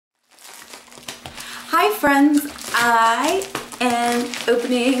Hi friends, I am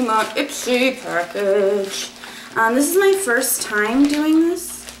opening my Ipsy package. This is my first time doing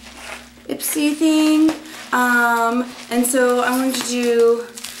this Ipsy thing, and so I'm going to do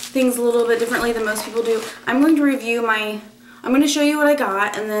things a little bit differently than most people do. I'm going to show you what I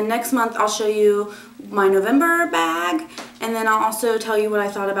got, and then next month I'll show you my November bag, and then I'll also tell you what I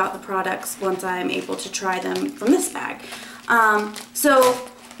thought about the products once I'm able to try them from this bag. So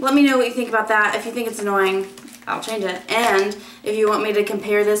let me know what you think about that. If you think it's annoying, I'll change it. And if you want me to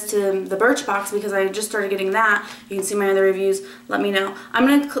compare this to the Birchbox, because I just started getting that, you can see my other reviews, let me know. I'm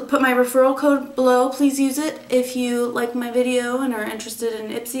going to put my referral code below. Please use it if you like my video and are interested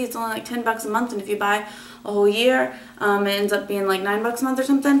in Ipsy. It's only like 10 bucks a month, and if you buy a whole year, it ends up being like 9 bucks a month or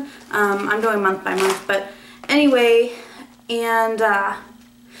something. I'm doing month by month, but anyway, and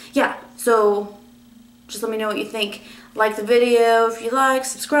yeah, so just let me know what you think. Like the video if you like,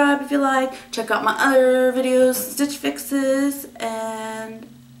 subscribe if you like, check out my other videos, stitch fixes, and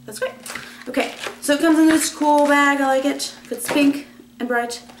that's great. Okay, so it comes in this cool bag. I like it. It's pink and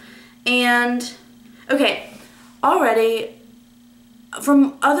bright. And okay, already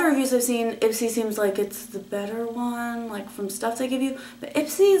from other reviews I've seen, Ipsy seems like it's the better one, like from stuff they give you. But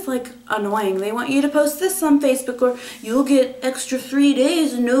Ipsy is like annoying. They want you to post this on Facebook, or you'll get extra 3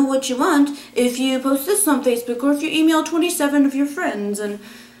 days and know what you want if you post this on Facebook, or if you email 27 of your friends. And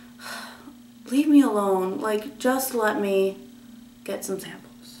leave me alone. Like, just let me get some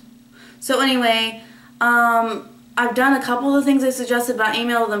samples. So anyway, I've done a couple of the things they suggested, but I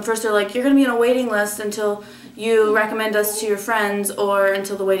emailed them first. They're like, you're going to be on a waiting list until you recommend us to your friends or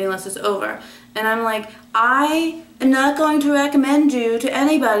until the waiting list is over. And I'm like, I am not going to recommend you to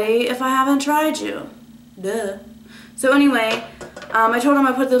anybody if I haven't tried you. Duh. So anyway, I told them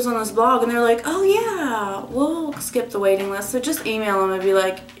I put this on this blog, and they're like, oh yeah, we'll skip the waiting list. So just email them and be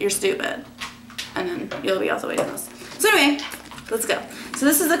like, you're stupid. And then you'll be off the waiting list. So anyway, let's go. So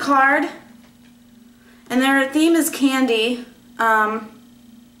this is a card, and their theme is candy.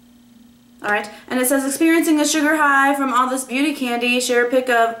 Alright, and it says, experiencing a sugar high from all this beauty candy, share a pic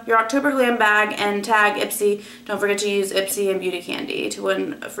of your October Glam bag and tag Ipsy. Don't forget to use Ipsy and beauty candy to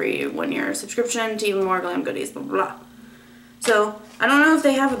win a free 1-year subscription to even more glam goodies, blah, blah, blah. So, I don't know if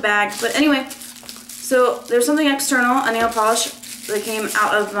they have a bag, but anyway, so there's something external, a nail polish that came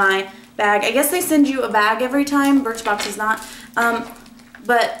out of my bag. I guess they send you a bag every time. Birchbox is not.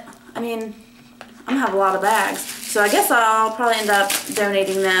 But, I mean, I'm going to have a lot of bags, so I guess I'll probably end up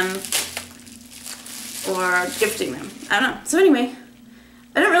donating them or gifting them. I don't know. So anyway,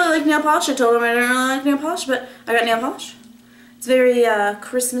 I don't really like nail polish. I told them I didn't really like nail polish, but I got nail polish. It's very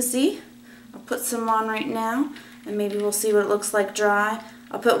Christmassy. I'll put some on right now, and maybe we'll see what it looks like dry.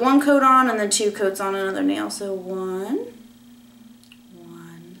 I'll put 1 coat on and then 2 coats on another nail. So 1,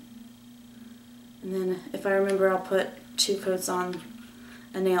 and then if I remember, I'll put 2 coats on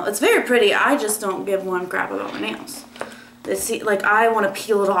a nail. It's very pretty. I just don't give one crap about my nails. Like, I want to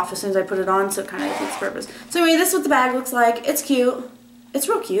peel it off as soon as I put it on, so it kind of defeats the purpose. So anyway, this is what the bag looks like. It's cute. It's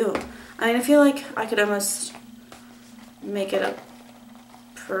real cute. I mean, I feel like I could almost make it a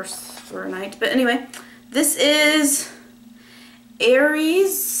purse for a night. But anyway, this is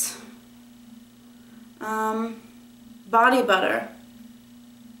Aries body butter.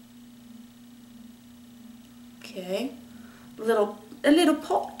 Okay, a little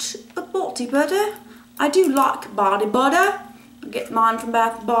pot of body butter. I do like body butter. I get mine from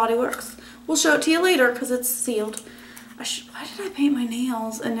Bath & Body Works. We'll show it to you later because it's sealed. Why did I paint my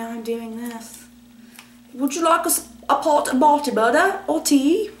nails and now I'm doing this? Would you like a pot of body butter or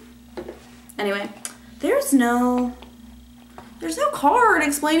tea? Anyway, there's no card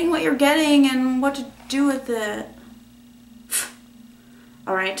explaining what you're getting and what to do with it.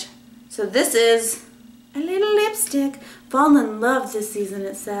 Alright, so this is a little lipstick. Fall in love this season,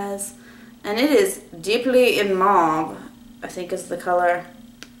 it says. And it is deeply in mauve, I think is the color.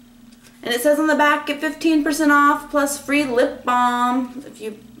 And it says on the back, get 15% off plus free lip balm if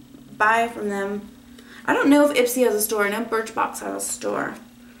you buy from them. I don't know if Ipsy has a store. I know Birchbox has a store.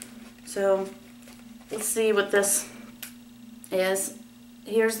 So let's see what this is.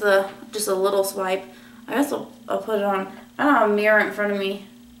 Here's just a little swipe. I guess I'll put it on. I don't have a mirror in front of me.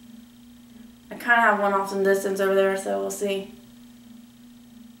 I kind of have one off some distance over there, so we'll see.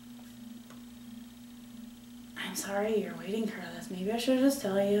 I'm sorry you're waiting for this. Maybe I should just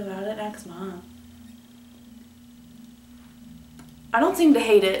tell you about it next month. I don't seem to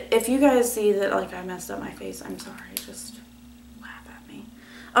hate it. If you guys see that like I messed up my face, I'm sorry. Just laugh at me.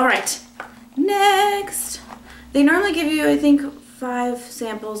 Alright. Next. They normally give you, I think, 5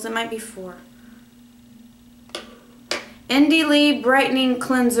 samples. It might be 4. Indy Lee Brightening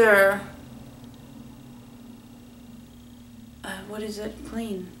Cleanser. what is it?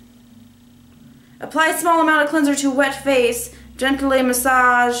 Clean. Apply a small amount of cleanser to wet face. Gently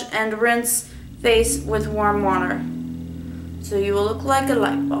massage and rinse face with warm water. So you will look like a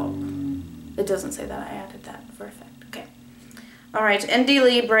light bulb. It doesn't say that. I added that for effect. Okay. Alright,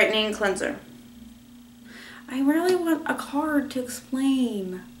 ND Brightening Cleanser. I really want a card to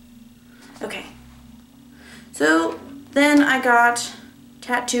explain. Okay. So then I got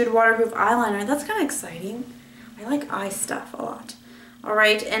tattooed waterproof eyeliner. That's kind of exciting. I like eye stuff a lot.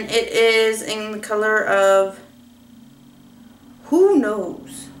 Alright, and it is in the color of who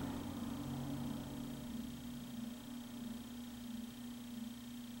knows?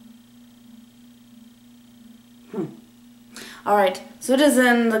 Alright, so it is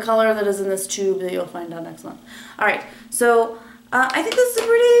in the color that is in this tube that you'll find out next month. Alright, so I think this is a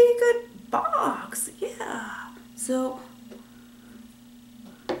pretty good box. Yeah. So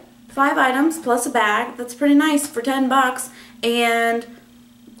 5 items plus a bag. That's pretty nice for 10 bucks. And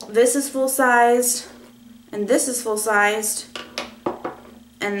this is full sized. And this is full sized.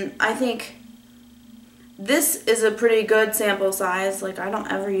 And I think this is a pretty good sample size. Like, I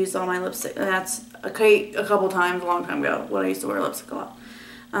don't ever use all my lipstick. That's a couple times a long time ago when I used to wear lipstick a lot.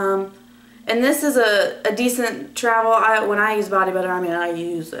 And this is a decent travel. When I use body butter, I mean, I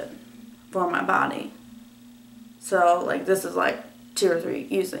use it for my body. So, like, this is like 2 or 3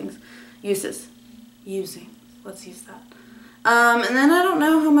 uses. Let's use that. And then I don't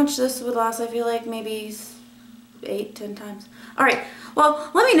know how much this would last. I feel like maybe 8, 10 times. Alright, well,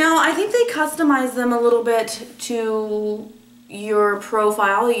 let me know. I think they customize them a little bit to your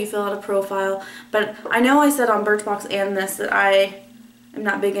profile. You fill out a profile. But I know I said on Birchbox and this that I am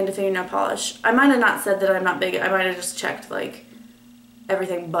not big into fingernail polish. I might have not said that I'm not big. I might have just checked, like,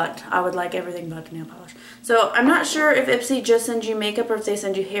 everything but. I would like everything but nail polish. So I'm not sure if Ipsy just sends you makeup or if they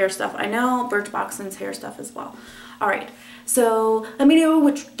send you hair stuff. I know Birchbox sends hair stuff as well. Alright, so let me know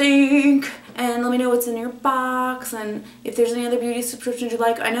what you think, and let me know what's in your box, and if there's any other beauty subscriptions you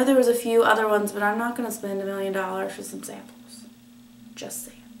like. I know there was a few other ones, but I'm not going to spend $1 million for some samples. Just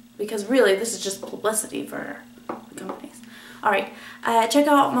saying. Because really, this is just publicity for the companies. Alright, check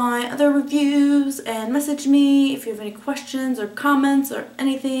out my other reviews and message me if you have any questions or comments or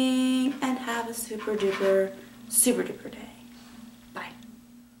anything, and have a super duper day.